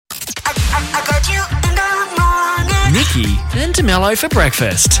I got you in the morning. Nikki and Mello for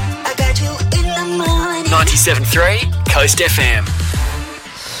breakfast. I got you in the morning. 97.3 Coast FM.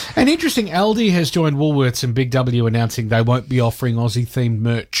 An interesting, Aldi has joined Woolworths and Big W announcing they won't be offering Aussie-themed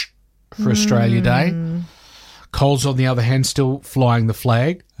merch for Australia Day. Coles, on the other hand, still flying the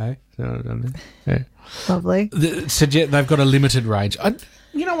flag. Hey? Yeah. Lovely. They've got a limited range.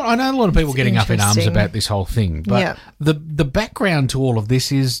 You know what? I know a lot of people getting up in arms about this whole thing, but the background to all of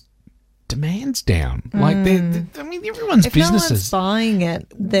this is demand's down. Like, everyone's if businesses. no one's buying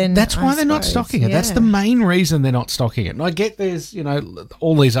it, then that's why they're not stocking it. That's the main reason they're not stocking it. And I get there's,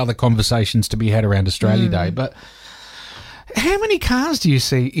 all these other conversations to be had around Australia Day, but how many cars do you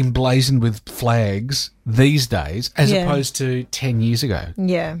see emblazoned with flags these days as opposed to 10 years ago?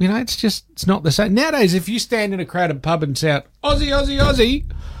 Yeah. It's not the same. Nowadays, if you stand in a crowded pub and shout, Aussie, Aussie,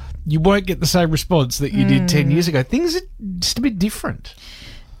 Aussie, you won't get the same response that you did 10 years ago. Things are just a bit different.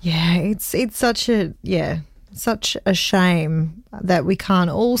 Yeah, it's such a shame that we can't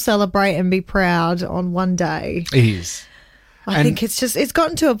all celebrate and be proud on one day. It is. I think it's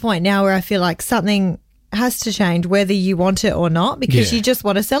gotten to a point now where I feel like something has to change whether you want it or not, because you just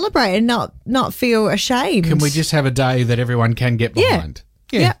want to celebrate and not feel ashamed. Can we just have a day that everyone can get behind?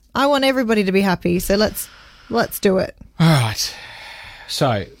 Yeah. I want everybody to be happy, so let's do it. All right.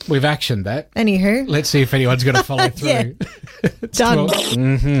 So we've actioned that. Anywho. Let's see if anyone's going to follow through.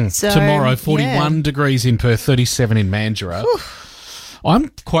 Done. So, tomorrow, 41 degrees in Perth, 37 in Mandurah.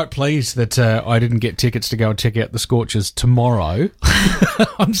 I'm quite pleased that I didn't get tickets to go and check out the Scorchers tomorrow.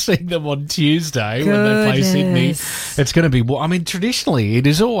 I'm seeing them on Tuesday when they play Sydney. It's going to be... traditionally, it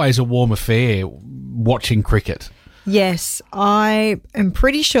is always a warm affair watching cricket. Yes, I am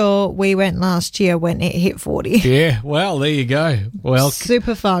pretty sure we went last year when it hit 40. Yeah, well, there you go. Well,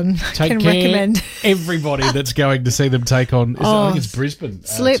 super fun. Can recommend everybody that's going to see them take on. I think it's Brisbane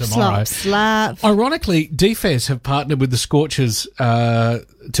slip, tomorrow. slap. Ironically, DFES have partnered with the Scorchers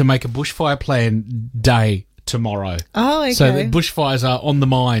to make a bushfire plan day tomorrow. Oh, okay. So the bushfires are on the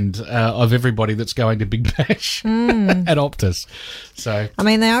mind of everybody that's going to Big Bash at Optus. So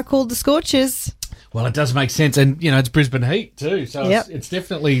they are called the Scorchers. Well, it does make sense, and it's Brisbane heat too, so it's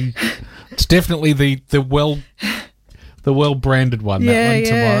definitely the well branded one.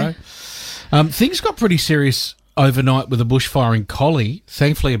 Tomorrow. Things got pretty serious overnight with a bushfire in Collie.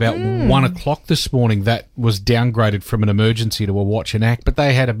 Thankfully, about 1 o'clock this morning, that was downgraded from an emergency to a watch and act. But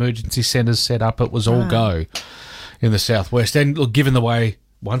they had emergency centres set up. It was all go in the southwest. And look, given the way,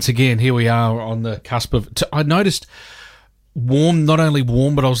 once again, here we are on the cusp of. I noticed. Warm, not only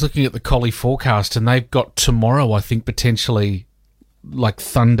warm, but I was looking at the Collie forecast, and they've got tomorrow, I think, potentially like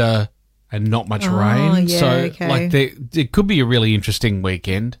thunder and not much rain. Yeah, so, okay. It could be a really interesting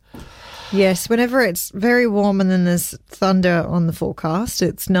weekend. Yes, whenever it's very warm and then there's thunder on the forecast,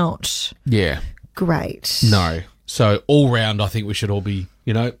 it's not great. No. So, all round, I think we should all be,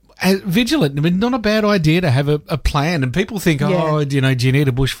 vigilant. Not a bad idea to have a plan. And people think, do you need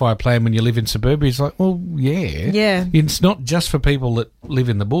a bushfire plan when you live in suburbia? It's like, well, yeah. It's not just for people that live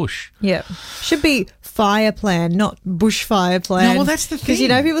in the bush. Yeah. Should be fire plan, not bushfire plan. No, well, that's the thing.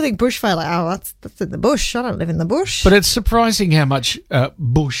 Because, people think bushfire, like, that's in the bush. I don't live in the bush. But it's surprising how much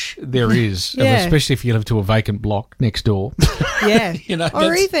bush there is, especially if you live to a vacant block next door. Yeah.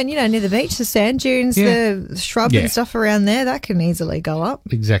 Or even, near the beach, the sand dunes, the shrub and stuff around there, that can easily go up.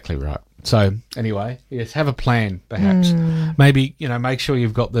 Exactly right. So, anyway, yes, have a plan, perhaps. Maybe, make sure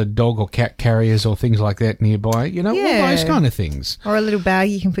you've got the dog or cat carriers or things like that nearby. All those kind of things. Or a little bag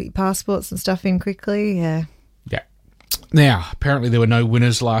you can put your passports and stuff in quickly, Yeah. Now, apparently there were no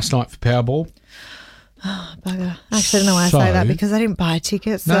winners last night for Powerball. Oh, bugger. Actually, I don't know why I say that, because I didn't buy a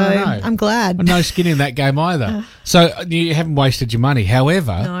ticket, so no. I'm glad. No skin in that game either. So, you haven't wasted your money.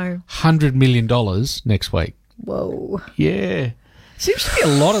 However, $100 million next week. Whoa. Yeah. Seems to be a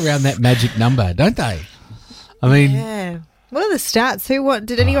lot around that magic number, don't they? Yeah. What are the stats?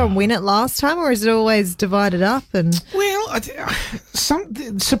 Did anyone win it last time, or is it always divided up? And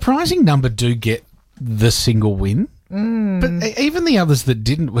some surprising number do get the single win, but even the others that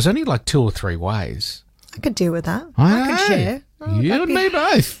didn't was only like 2 or 3 ways. I could deal with that. I could share. You and me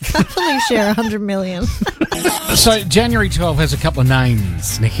both. Happily share 100 million. So January 12 has a couple of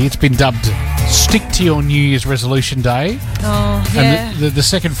names, Nikki. It's been dubbed Stick to Your New Year's Resolution Day. Oh, yeah. And the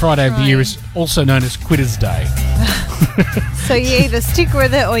second Friday of the year is also known as Quitters Day. So you either stick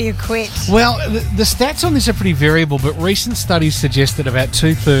with it or you quit. Well, the stats on this are pretty variable, but recent studies suggest that about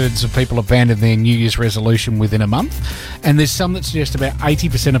 2/3 of people abandon their New Year's resolution within a month, and there's some that suggest about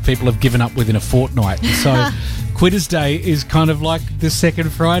 80% of people have given up within a fortnight. So Quitters Day is kind of like the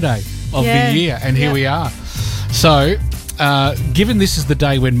second Friday of the year, and here we are. So given this is the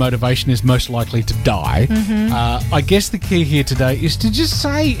day when motivation is most likely to die, I guess the key here today is to just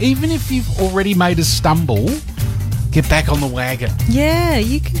say, even if you've already made a stumble, get back on the wagon. Yeah,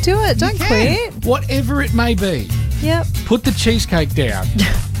 you can do it. Don't quit. Whatever it may be. Yep. Put the cheesecake down.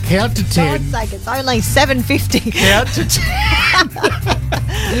 Count to 10. God's sake, it's only $7.50. Count to 10.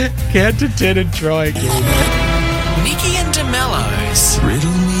 Count to 10 and try again. Nikki and DeMello's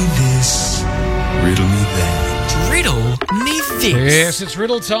Riddle me this, riddle me that. Riddle Me This. Yes, it's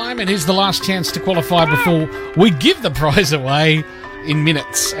riddle time, and here's the last chance to qualify before we give the prize away in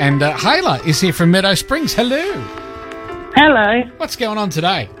minutes. And Hayla is here from Meadow Springs. Hello. Hello. What's going on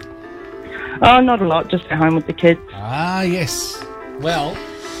today? Oh, not a lot. Just at home with the kids. Ah, yes. Well,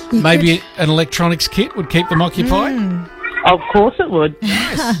 maybe an electronics kit would keep them occupied. Of course it would.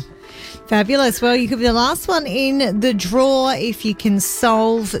 Nice. Fabulous. Well, you could be the last one in the draw if you can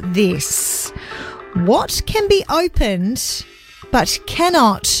solve this. What can be opened but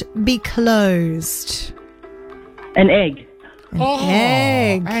cannot be closed? An egg.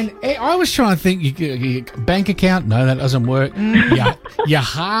 Egg. And I was trying to think, your bank account? No, that doesn't work. Your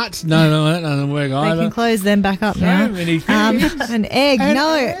heart? No, that doesn't work They either. can close them back up So now. many things. An egg.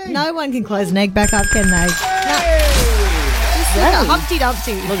 No one can close an egg back up, can they? Just like a Humpty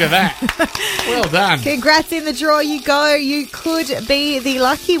Dumpty. Look at that. Well done. Congrats, in the draw you go. You could be the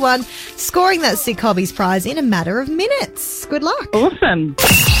lucky one scoring that Sick Hobbies prize in a matter of minutes. Good luck. Awesome.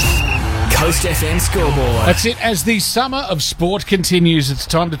 Coast FM scoreboard. That's it. As the summer of sport continues, it's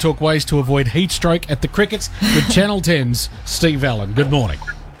time to talk ways to avoid heat stroke at the crickets with Channel 10's Steve Allen. Good morning.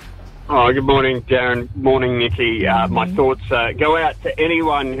 Oh, good morning, Darren. Morning, Nikki. My thoughts go out to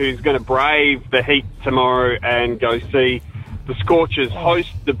anyone who's going to brave the heat tomorrow and go see the Scorchers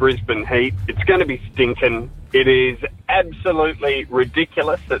host the Brisbane Heat. It's going to be stinking. It is absolutely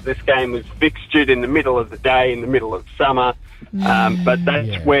ridiculous that this game was fixtured in the middle of the day, in the middle of summer. But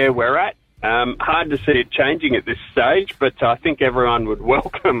that's where we're at. Hard to see it changing at this stage, but I think everyone would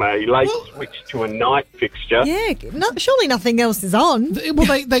welcome a late switch to a night fixture. Yeah, surely nothing else is on.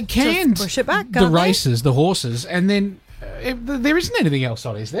 Well, they can Just push it back, the can't they? races, the horses, and then there isn't anything else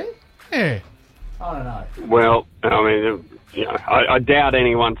on, is there? Yeah. I don't know. Well, I mean, I doubt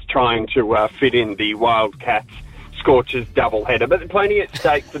anyone's trying to fit in the Wildcats Scorchers doubleheader, but plenty at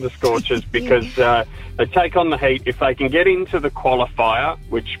stake for the Scorchers because they take on the Heat. If they can get into the qualifier,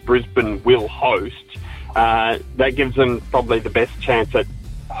 which Brisbane will host, that gives them probably the best chance at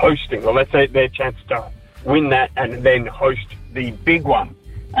hosting. Well, let's say their chance to win that and then host the big one.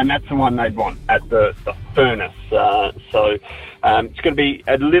 And that's the one they'd want at the furnace. So it's going to be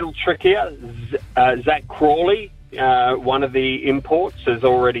a little trickier. Zach Crawley, one of the imports, has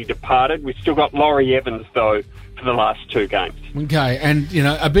already departed. We've still got Laurie Evans, though, for the last two games. Okay, and,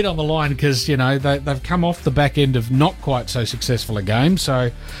 a bit on the line because, they've come off the back end of not quite so successful a game.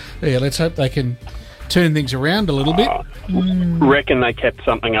 So, yeah, let's hope they can turn things around a little bit. Reckon they kept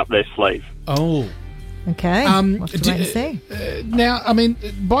something up their sleeve. Oh. Okay, we'll have to wait and see. Now, I mean,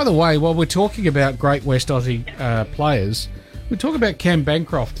 by the way, while we're talking about great West Aussie players, we talk about Cam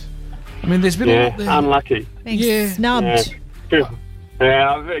Bancroft. I mean, there's been unlucky. Being snubbed. Yeah,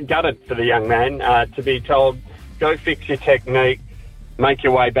 I'm gutted for the young man to be told, go fix your technique, make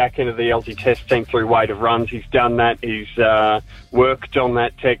your way back into the LG Test team through weight of runs. He's done that. He's worked on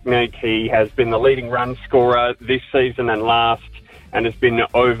that technique. He has been the leading run scorer this season and last, and has been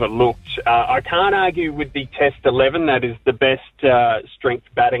overlooked. I can't argue with the Test 11. That is the best strength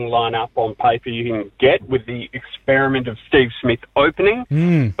batting lineup on paper you can get with the experiment of Steve Smith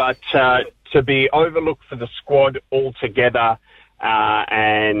opening. But to be overlooked for the squad altogether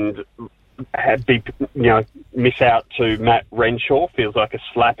and miss out to Matt Renshaw feels like a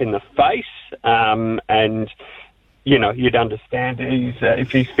slap in the face. And you'd understand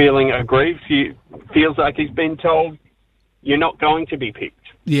if he's feeling aggrieved, he feels like he's been told, you're not going to be picked.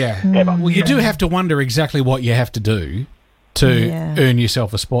 Yeah. Ever. Well, you do have to wonder exactly what you have to do to earn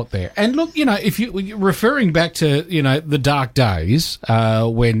yourself a spot there. And look, if you're referring back to, the dark days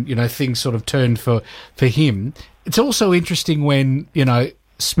when, things sort of turned for him, it's also interesting when,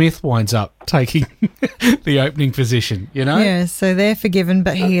 Smith winds up taking the opening position, Yeah, so they're forgiven,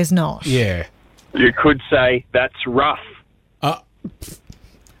 but he is not. Yeah. You could say that's rough.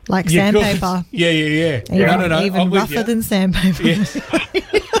 Like You could. sandpaper. Yeah. No. Even rougher than sandpaper. Yeah.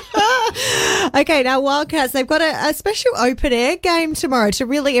 Okay, now Wildcats, they've got a special open air game tomorrow to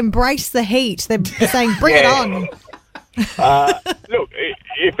really embrace the heat. They're saying, bring it on. Look,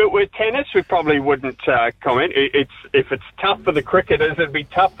 if it were tennis, we probably wouldn't comment. If it's tough for the cricketers, it'd be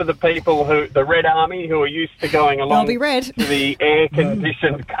tough for the people the Red Army, who are used to going along They'll be red. to the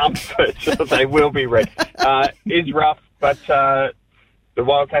air-conditioned comfort. They will be red. Is rough. but the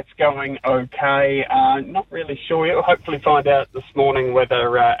Wildcats going okay. Not really sure yet. We'll hopefully find out this morning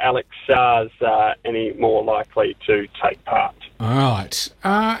whether Alex Sarr's any more likely to take part. All right.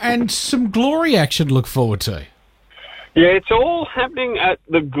 And some Glory action to look forward to. Yeah, it's all happening at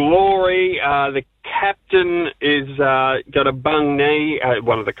the Glory. The captain is got a bung knee.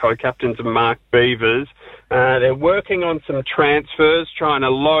 One of the co-captains, Mark Beavers. They're working on some transfers, trying to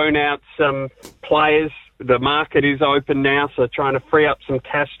loan out some players. The market is open now, so trying to free up some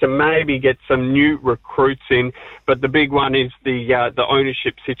cash to maybe get some new recruits in. But the big one is the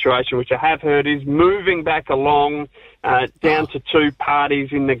ownership situation, which I have heard is moving back along down to two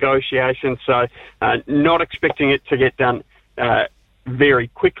parties in negotiations. So not expecting it to get done very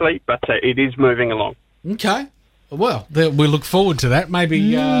quickly, but it is moving along. Okay. Well, we look forward to that.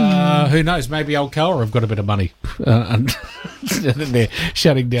 Maybe, who knows, maybe Alcoa have got a bit of money and they're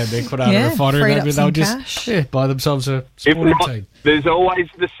shutting down their Kwinana refinery. Maybe they'll just buy themselves a sporting team. There's always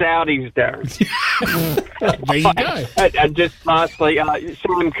the Saudis, Darren. There you go. And just lastly,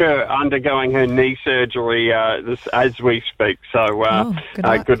 Sam Kerr undergoing her knee surgery as we speak. So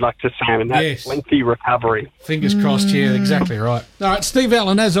good luck to Sam in that lengthy recovery. Fingers crossed, yeah, exactly right. All right, Steve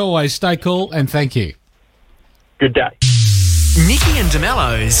Allen, as always, stay cool and thank you. Good day. Nikki and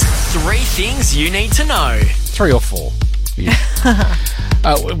DeMello's 3 things you need to know. 3 or 4. Yeah.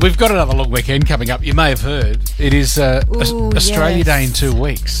 We've got another long weekend coming up. You may have heard. It is Australia Day in 2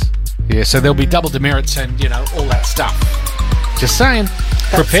 weeks. Yeah, so there'll be double demerits and, all that stuff. Just saying.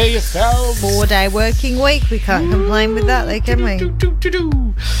 Prepare yourselves. 4-day working week. We can't complain with that, can we?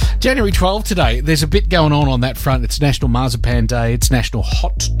 January 12 today. There's a bit going on that front. It's National Marzipan Day. It's National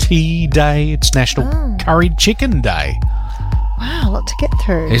Hot Tea Day. It's National Curried Chicken Day. Wow, a lot to get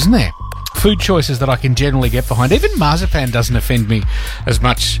through. Isn't there? Food choices that I can generally get behind. Even marzipan doesn't offend me as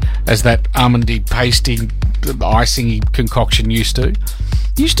much as that almondy, pasty, icingy concoction used to.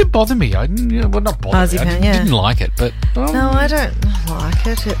 It used to bother me. Not bother marzipan, me. I didn't like it, but... No, I don't like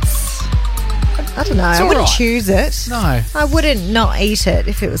it. I don't know. I wouldn't choose it. No. I wouldn't not eat it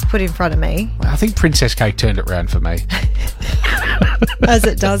if it was put in front of me. Well, I think Princess Cake turned it round for me. As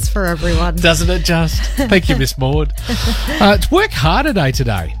it does for everyone. Doesn't it just? Thank you, Miss Maud. It's Work Harder Day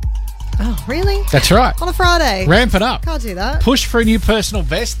today. Oh, really? That's right. On a Friday. Ramp it up. Can't do that. Push for a new personal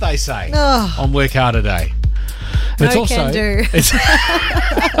vest, they say, on Work Harder Day. Can do.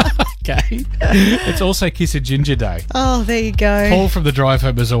 Okay. It's also Kiss a Ginger Day. Oh, there you go. Paul from the drive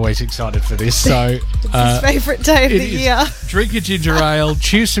home is always excited for this. So it's his favourite day of the year. Drink a ginger ale,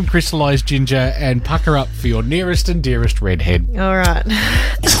 chew some crystallised ginger, and pucker up for your nearest and dearest redhead. All right.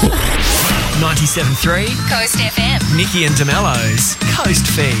 97.3 Coast FM. Nikki and DeMello's Coast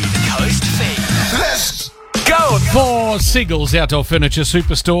Feed. Coast Feed. Let's Go for Seagulls Outdoor Furniture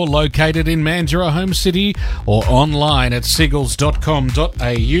Superstore, located in Mandurah, Home City, or online at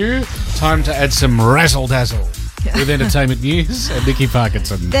seagulls.com.au. Time to add some razzle-dazzle with entertainment news and Nikki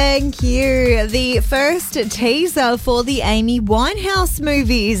Parkinson. Thank you. The first teaser for the Amy Winehouse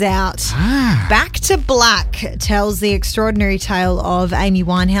movie is out. Back to Black tells the extraordinary tale of Amy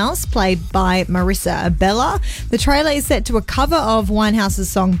Winehouse, played by Marissa Abella. The trailer is set to a cover of Winehouse's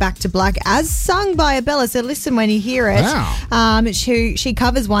song Back to Black as sung by Abella, so listen when you hear it. Wow. She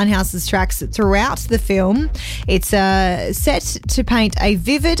covers Winehouse's tracks throughout the film. It's set to paint a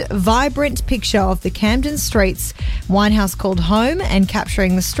vivid, vibrant picture of the Camden streets Winehouse called home and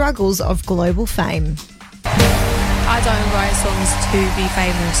capturing the struggles of global fame. I don't write songs to be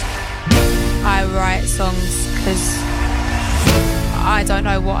famous. I write songs because I don't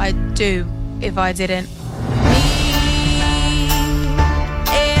know what I'd do if I didn't.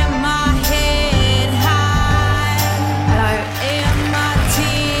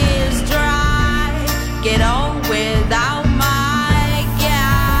 Get on without my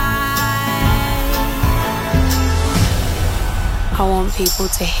guy. I want people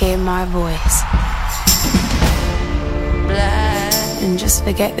to hear my voice and just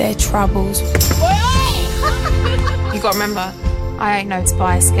forget their troubles. You gotta remember, I ain't no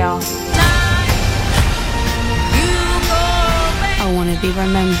Spice Girl. I wanna be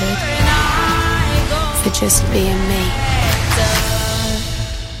remembered for just being me.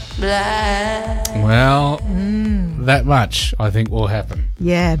 Well, that much I think will happen.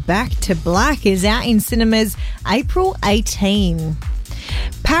 Yeah, Back to Black is out in cinemas April 18.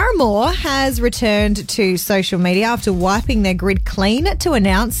 Paramore has returned to social media after wiping their grid clean to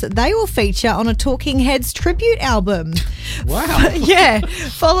announce that they will feature on a Talking Heads tribute album. Wow. Yeah,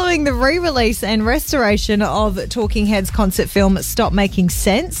 following the re-release and restoration of Talking Heads concert film Stop Making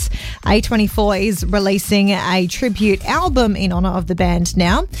Sense, A24 is releasing a tribute album in honour of the band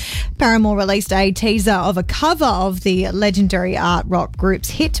now. Paramore released a teaser of a cover of the legendary art rock group's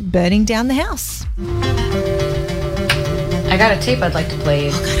hit Burning Down the House. I got a tape I'd like to play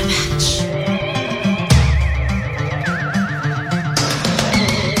you.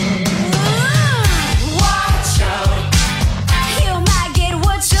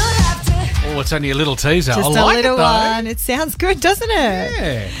 Oh, it's only a little teaser. Just I like a little it, though. one. It sounds good, doesn't it?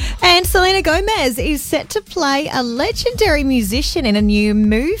 Yeah. And Selena Gomez is set to play a legendary musician in a new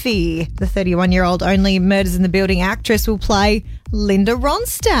movie. The 31-year-old Only Murders in the Building actress will play Linda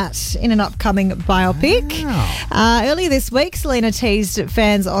Ronstadt in an upcoming biopic. Wow. Earlier this week, Selena teased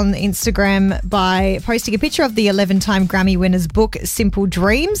fans on Instagram by posting a picture of the 11-time Grammy winner's book, Simple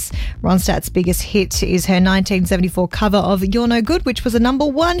Dreams. Ronstadt's biggest hit is her 1974 cover of You're No Good, which was a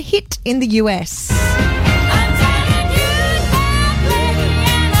 #1 hit in the US.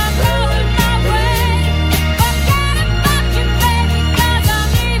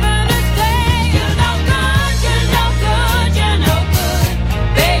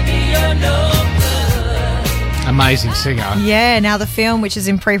 Amazing singer. Yeah, now the film, which is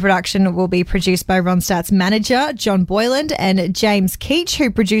in pre-production, will be produced by Ronstadt's manager, John Boyland, and James Keach,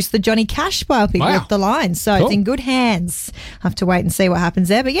 who produced the Johnny Cash biopic, Wow. Walk the Line. So Cool. it's in good hands. Have to wait and see what happens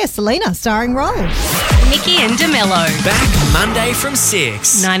there. But yeah, Selena, starring role. Nikki and DeMello. Back Monday from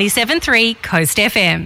 6. 97.3 Coast FM.